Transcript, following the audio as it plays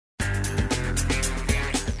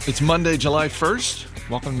It's Monday, July 1st.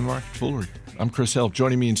 Welcome to Market Foolery. I'm Chris Hill.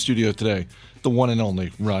 Joining me in studio today, the one and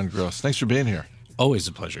only Ron Gross. Thanks for being here. Always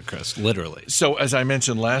a pleasure, Chris, literally. So as I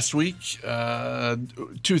mentioned last week,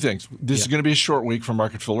 two things. This is going to be a short week for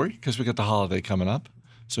Market Foolery because we got the holiday coming up.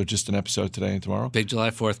 So just an episode today and tomorrow. Big July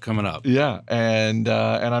 4th coming up. Yeah, and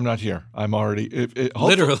I'm not here. I'm already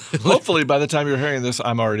literally. Hopefully, by the time you're hearing this,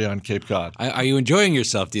 I'm already on Cape Cod. Are you enjoying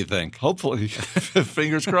yourself, do you think? Hopefully.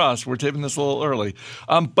 Fingers crossed. We're taping this a little early.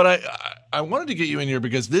 But I wanted to get you in here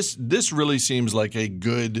because this really seems like a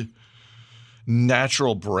good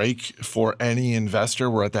natural break for any investor.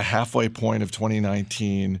 We're at the halfway point of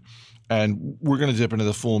 2019. And we're going to dip into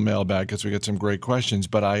the full mailbag because we got some great questions.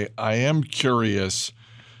 But I am curious.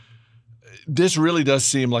 This really does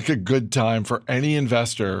seem like a good time for any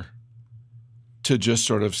investor to just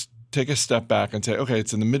sort of take a step back and say, okay,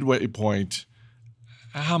 it's in the midway point.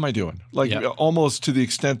 How am I doing? Almost to the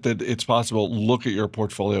extent that it's possible, look at your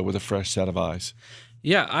portfolio with a fresh set of eyes.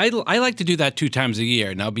 Yeah, I like to do that 2 times a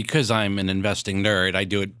year. Now, because I'm an investing nerd, I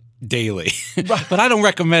do it daily. But I don't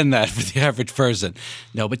recommend that for the average person.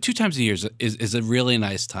 No, but 2 times a year is a really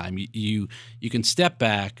nice time. You can step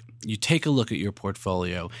back, you take a look at your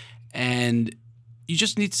portfolio, and you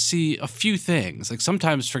just need to see a few things. Like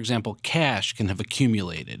sometimes, for example, cash can have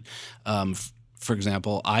accumulated. For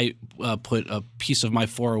example, I put a piece of my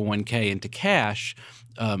 401k into cash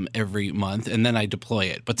every month, and then I deploy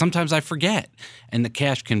it. But sometimes I forget, and the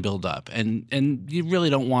cash can build up. And you really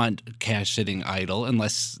don't want cash sitting idle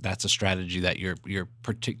unless that's a strategy that you're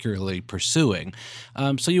particularly pursuing.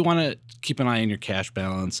 So you want to keep an eye on your cash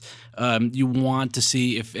balance. You want to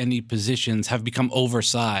see if any positions have become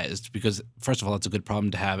oversized because, first of all, it's a good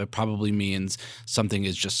problem to have. It probably means something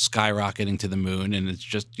is just skyrocketing to the moon and it's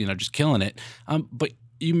just killing it. But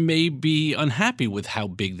you may be unhappy with how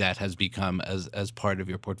big that has become as part of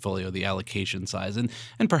your portfolio, the allocation size, and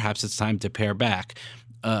perhaps it's time to pare back.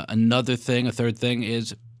 A third thing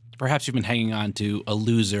is perhaps you've been hanging on to a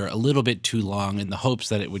loser a little bit too long in the hopes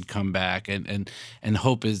that it would come back, and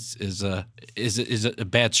hope is a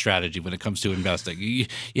bad strategy when it comes to investing. You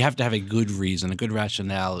have to have a good reason, a good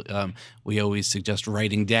rationale. We always suggest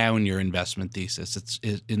writing down your investment thesis.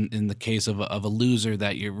 It's in the case of a loser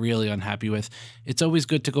that you're really unhappy with, it's always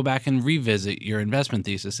good to go back and revisit your investment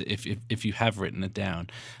thesis if you have written it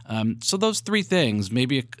down. So those 3 things: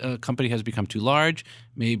 maybe a company has become too large,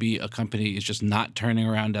 maybe a company is just not turning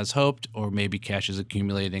around as hoped, or maybe cash is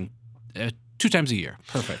accumulating 2 times a year.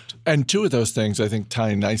 Perfect. And 2 of those things, I think,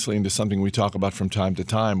 tie nicely into something we talk about from time to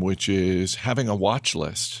time, which is having a watch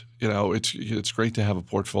list. It's great to have a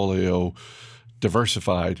portfolio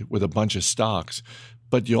diversified with a bunch of stocks,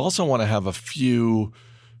 but you also want to have a few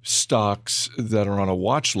stocks that are on a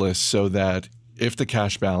watch list so that if the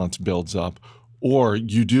cash balance builds up, or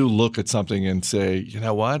you do look at something and say, you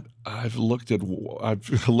know what, I've looked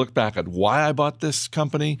back at why I bought this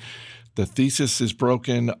company. The thesis is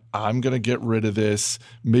broken. I'm going to get rid of this.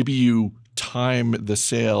 Maybe you time the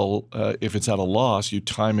sale. If it's at a loss, you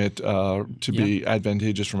time it to be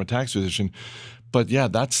advantageous from a tax position. But yeah,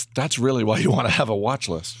 that's really why you want to have a watch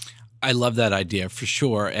list. I love that idea for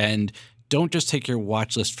sure. And don't just take your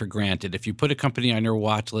watch list for granted. If you put a company on your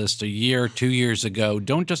watch list a year, 2 years ago,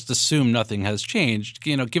 don't just assume nothing has changed.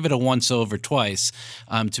 Give it a once over twice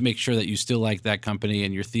to make sure that you still like that company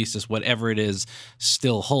and your thesis, whatever it is,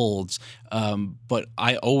 still holds. But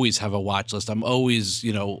I always have a watch list. I'm always,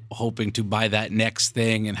 hoping to buy that next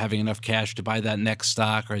thing and having enough cash to buy that next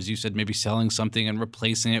stock, or as you said, maybe selling something and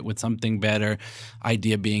replacing it with something better.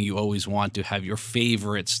 Idea being you always want to have your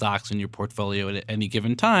favorite stocks in your portfolio at any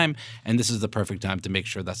given time, and this is the perfect time to make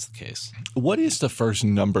sure that's the case. What is the first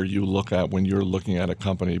number you look at when you're looking at a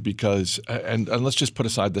company? Because, and let's just put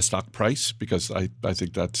aside the stock price, because I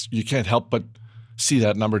think you can't help but see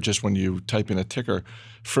that number just when you type in a ticker.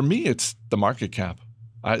 For me, it's the market cap.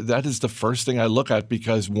 That is the first thing I look at,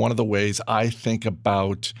 because one of the ways I think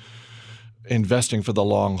about investing for the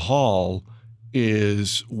long haul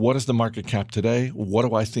is, what is the market cap today? What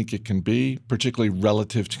do I think it can be, particularly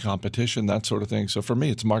relative to competition, that sort of thing. So for me,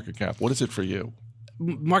 it's market cap. What is it for you?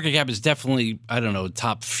 Market cap is definitely,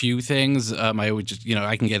 top few things. I would just,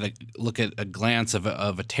 I can look at a glance of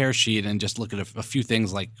a tear sheet and just look at a few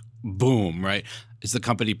things like, boom, right? Is the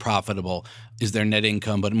company profitable? Is there net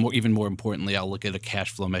income? But even more importantly, I'll look at a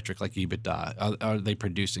cash flow metric like EBITDA. Are they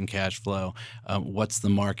producing cash flow? What's the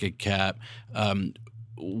market cap?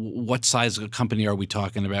 What size of a company are we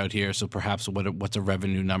talking about here? So perhaps what's a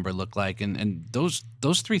revenue number look like? And those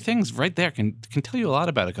 3 things right there can tell you a lot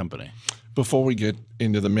about a company. Before we get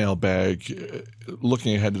into the mailbag,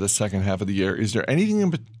 looking ahead to the second half of the year, is there anything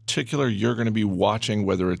in particular you're going to be watching,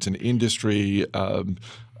 whether it's an industry,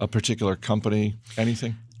 a particular company,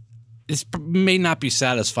 anything? This may not be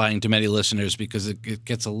satisfying to many listeners because it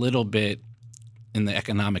gets a little bit in the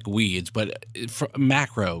economic weeds, but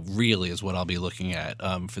macro really is what I'll be looking at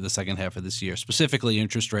for the second half of this year, specifically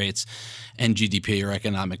interest rates and GDP or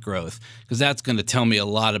economic growth, because that's going to tell me a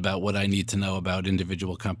lot about what I need to know about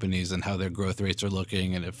individual companies and how their growth rates are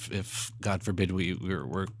looking, and if God forbid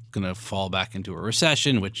we're going to fall back into a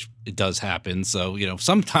recession, which it does happen. So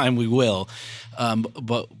sometime we will,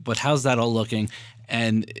 but how's that all looking?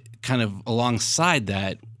 And kind of alongside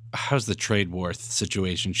that, how's the trade war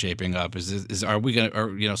situation shaping up? Are we going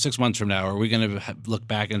to, 6 months from now, are we going to look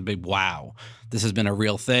back and be, wow, this has been a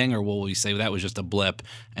real thing, or will we say that was just a blip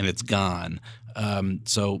and it's gone?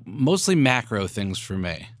 So mostly macro things for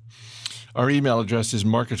me. Our email address is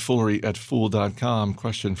marketfoolery@fool.com.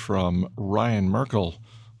 Question from Ryan Merkel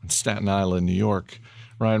in Staten Island, New York.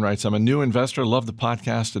 Ryan writes, I'm a new investor, love the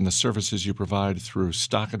podcast and the services you provide through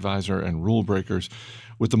Stock Advisor and Rule Breakers.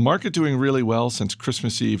 With the market doing really well since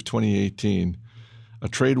Christmas Eve 2018, a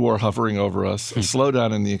trade war hovering over us, a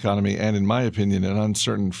slowdown in the economy, and in my opinion, an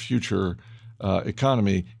uncertain future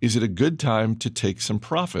economy, is it a good time to take some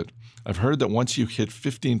profit? I've heard that once you hit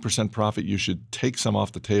 15% profit, you should take some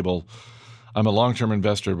off the table. I'm a long-term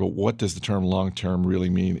investor, but what does the term long-term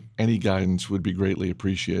really mean? Any guidance would be greatly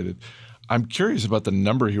appreciated. I'm curious about the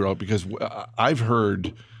number he wrote because I've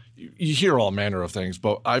heard – you hear all manner of things,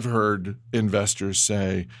 but I've heard investors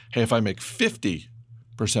say, hey, if I make 50%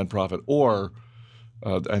 profit or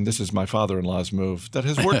and this is my father-in-law's move that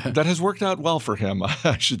has worked out well for him,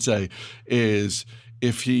 I should say, is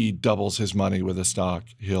if he doubles his money with a stock,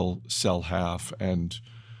 he'll sell half and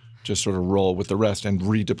just sort of roll with the rest and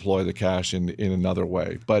redeploy the cash in another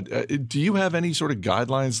way. But do you have any sort of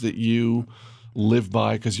guidelines that you live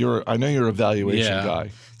by? Because I know you're a valuation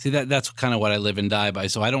guy. See, that's kind of what I live and die by.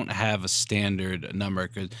 So I don't have a standard number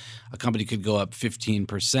because a company could go up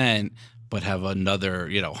 15%, but have another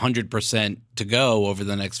 100% to go over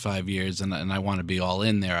the next 5 years, and I want to be all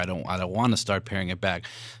in there. I don't want to start paring it back.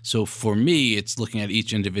 So for me, it's looking at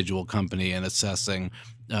each individual company and assessing.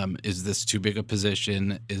 Is this too big a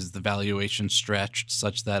position? Is the valuation stretched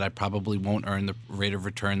such that I probably won't earn the rate of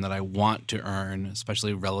return that I want to earn,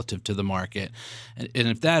 especially relative to the market? And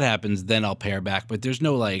if that happens, then I'll pare back. But there's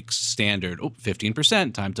no standard,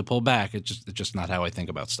 15%, time to pull back. It's just not how I think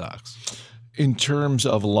about stocks. In terms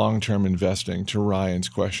of long-term investing, to Ryan's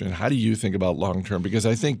question, how do you think about long-term? Because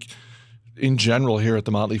I think in general here at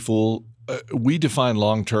The Motley Fool, we define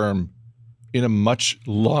long-term in a much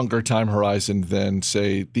longer time horizon than,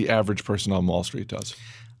 say, the average person on Wall Street does.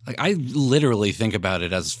 I literally think about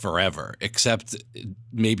it as forever, except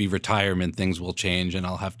maybe retirement things will change and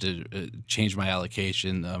I'll have to change my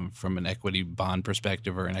allocation from an equity bond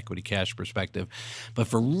perspective or an equity cash perspective. But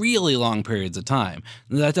for really long periods of time,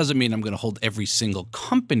 that doesn't mean I'm going to hold every single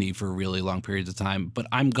company for really long periods of time, but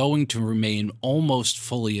I'm going to remain almost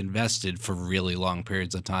fully invested for really long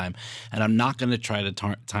periods of time. And I'm not going to try to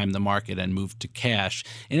time the market and move to cash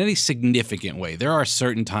in any significant way. There are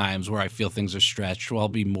certain times where I feel things are stretched, where I'll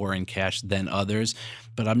be more in cash than others,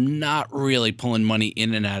 but I'm not really pulling money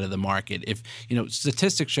in and out of the market. If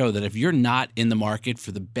statistics show that if you're not in the market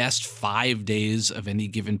for the best 5 days of any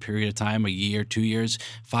given period of time, a year, 2 years,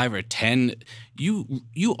 5 or 10, you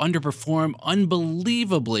underperform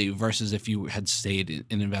unbelievably versus if you had stayed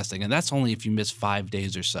in investing, and that's only if you miss 5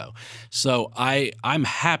 days or so. So I'm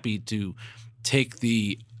happy to take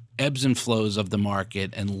the ebbs and flows of the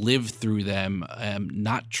market and live through them,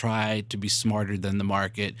 not try to be smarter than the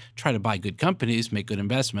market, try to buy good companies, make good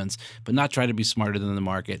investments, but not try to be smarter than the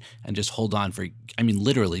market and just hold on for,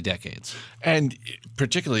 literally decades. And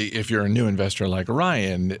particularly if you're a new investor like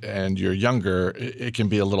Ryan and you're younger, it can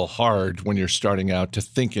be a little hard when you're starting out to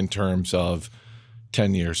think in terms of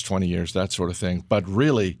 10 years, 20 years, that sort of thing. But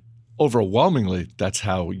really, overwhelmingly, that's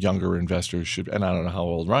how younger investors should. And I don't know how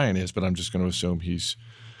old Ryan is, but I'm just going to assume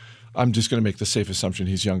I'm just going to make the safe assumption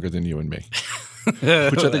he's younger than you and me, which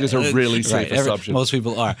I think is a really safe assumption. Most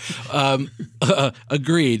people are.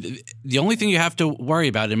 Agreed. The only thing you have to worry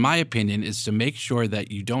about, in my opinion, is to make sure that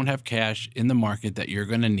you don't have cash in the market that you're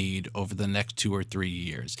going to need over the next 2 or 3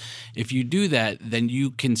 years. If you do that, then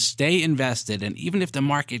you can stay invested, and even if the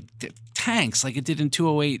market tanks like it did in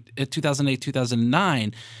 2008,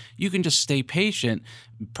 2009, you can just stay patient,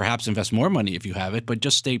 perhaps invest more money if you have it, but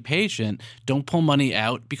just stay patient. Don't pull money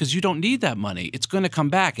out because you don't need that money. It's going to come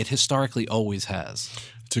back. It historically always has.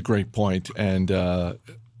 It's a great point. And, I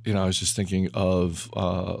was just thinking of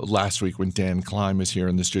last week when Dan Klein was here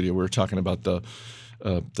in the studio. We were talking about the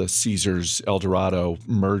Caesars Eldorado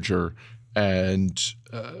merger. And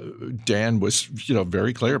Dan was,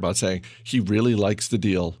 very clear about saying he really likes the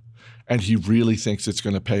deal and he really thinks it's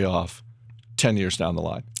going to pay off 10 years down the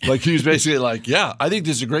line. Like he was basically like, yeah, I think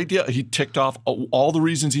this is a great deal. He ticked off all the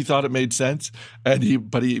reasons he thought it made sense. And he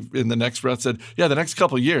in the next breath said, yeah, the next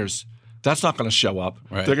couple of years, that's not going to show up.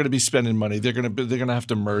 Right. They're going to be spending money. They're going to have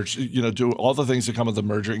to merge, do all the things that come with the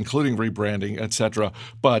merger, including rebranding, et cetera.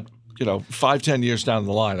 But 5-10 years down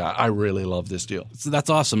the line, I really love this deal. So that's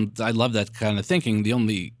awesome. I love that kind of thinking. The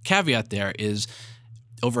only caveat there is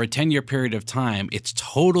over a 10-year period of time, its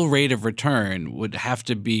total rate of return would have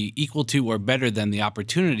to be equal to or better than the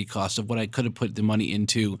opportunity cost of what I could have put the money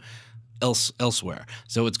into elsewhere.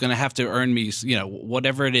 So it's going to have to earn me,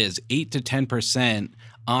 whatever it is, 8 to 10%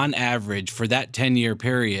 on average for that 10-year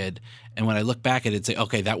period. And when I look back at it and say,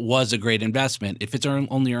 okay, that was a great investment, if it's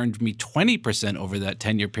only earned me 20% over that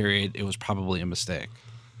 10-year period, it was probably a mistake.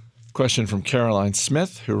 Question from Caroline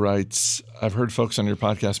Smith, who writes, I've heard folks on your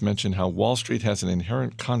podcast mention how Wall Street has an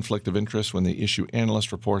inherent conflict of interest when they issue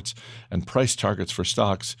analyst reports and price targets for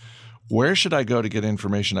stocks. Where should I go to get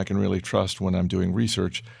information I can really trust when I'm doing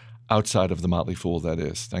research outside of the Motley Fool, that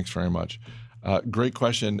is? Thanks very much. Great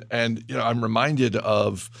question. And, I'm reminded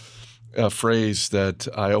of a phrase that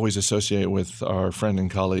I always associate with our friend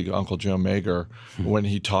and colleague, Uncle Joe Mager, when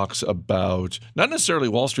he talks about not necessarily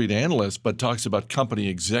Wall Street analysts, but talks about company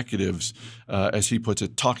executives, as he puts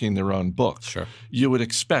it, talking their own book. Sure. You would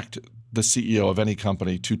expect the CEO of any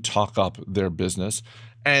company to talk up their business.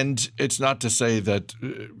 And it's not to say that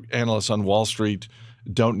analysts on Wall Street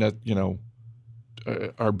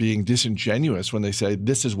are being disingenuous when they say,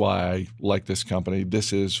 this is why I like this company,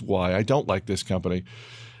 this is why I don't like this company.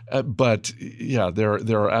 But yeah, there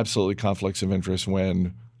are absolutely conflicts of interest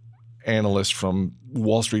when analysts from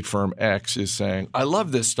Wall Street firm X is saying, I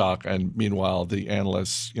love this stock, and meanwhile the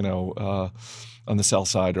analysts, on the sell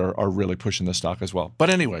side are really pushing the stock as well. But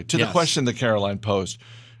anyway, to the question that Caroline posed,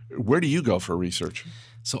 where do you go for research?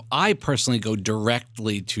 So I personally go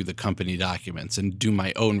directly to the company documents and do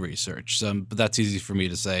my own research. But that's easy for me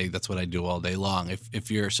to say. That's what I do all day long.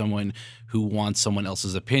 If you're someone who wants someone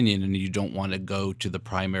else's opinion and you don't want to go to the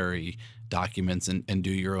primary documents and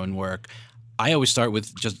do your own work, I always start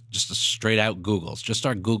with just a straight out Googles. Just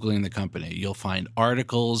start Googling the company. You'll find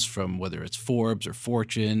articles from whether it's Forbes or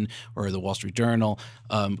Fortune or the Wall Street Journal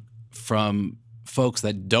from folks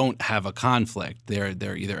that don't have a conflict.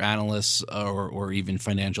 They're either analysts or even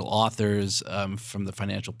financial authors from the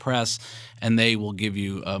financial press, and they will give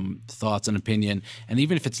you thoughts and opinion. And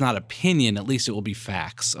even if it's not opinion, at least it will be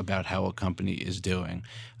facts about how a company is doing.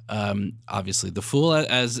 Obviously, the fool,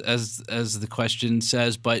 as the question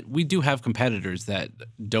says, but we do have competitors that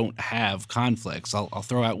don't have conflicts. I'll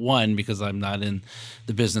throw out one because I'm not in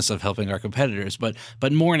the business of helping our competitors, but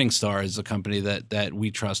Morningstar is a company that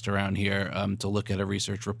we trust around here to look at a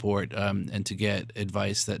research report and to get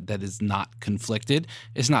advice that is not conflicted.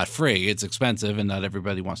 It's not free; it's expensive, and not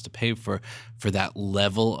everybody wants to pay for that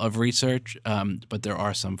level of research. But there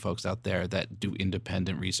are some folks out there that do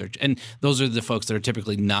independent research, and those are the folks that are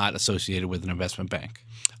typically not associated with an investment bank.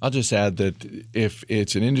 I'll just add that if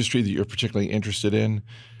it's an industry that you're particularly interested in,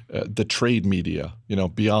 the trade media,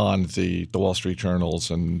 beyond the Wall Street journals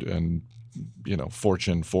and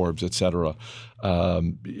Fortune, Forbes, et cetera,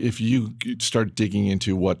 if you start digging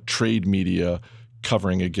into what trade media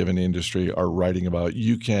covering a given industry are writing about,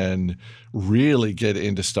 you can really get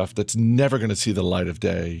into stuff that's never going to see the light of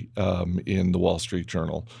day in the Wall Street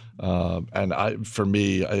Journal. For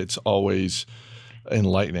me, it's always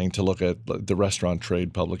enlightening to look at the restaurant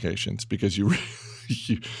trade publications because you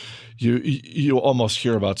almost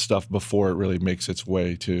hear about stuff before it really makes its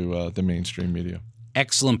way to the mainstream media.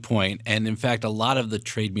 Excellent point. And in fact, a lot of the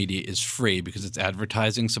trade media is free because it's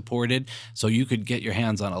advertising supported. So you could get your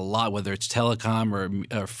hands on a lot, whether it's telecom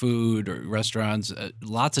or food or restaurants,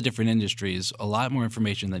 lots of different industries, a lot more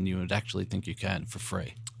information than you would actually think you can for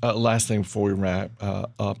free. Last thing before we wrap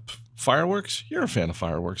up. Fireworks? You're a fan of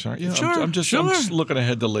fireworks, aren't you? Sure, I'm just looking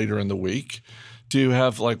ahead to later in the week. Do you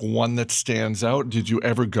have one that stands out? Did you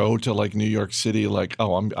ever go to New York City?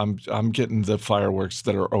 I'm getting the fireworks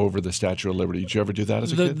that are over the Statue of Liberty. Did you ever do that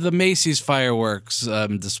as a kid? The Macy's fireworks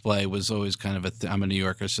display was always kind of I'm a New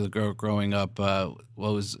Yorker, so growing up, I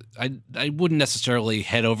wouldn't necessarily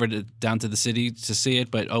head over down to the city to see it,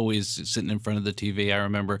 but always sitting in front of the TV. I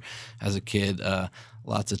remember as a kid.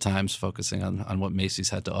 Lots of times focusing on what Macy's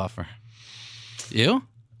had to offer. You?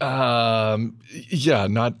 Yeah,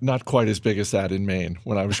 not quite as big as that in Maine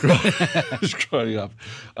when I was growing up.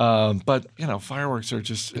 But fireworks are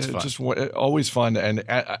just always fun. And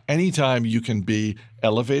anytime you can be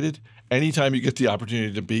elevated anytime you get the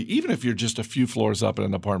opportunity to be, even if you're just a few floors up in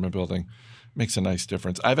an apartment building, makes a nice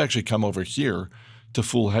difference. I've actually come over here to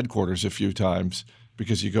Fool headquarters a few times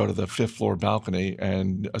because you go to the 5th floor balcony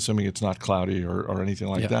and assuming it's not cloudy or anything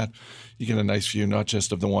like that, you get a nice view, not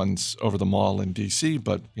just of the ones over the mall in D.C.,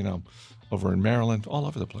 but, over in Maryland, all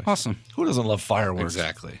over the place. Awesome. Who doesn't love fireworks?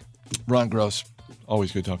 Exactly. Ron Gross,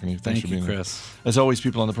 always good talking to you. Thanks for being Chris. here. As always,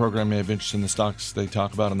 people on the program may have interest in the stocks they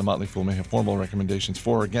talk about, and the Motley Fool may have formal recommendations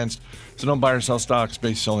for or against. So don't buy or sell stocks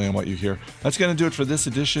based solely on what you hear. That's going to do it for this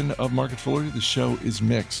edition of Market Foolery. The show is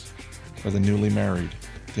mixed by the newly married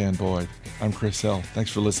Dan Boyd. I'm Chris Hill. Thanks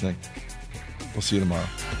for listening. We'll see you tomorrow.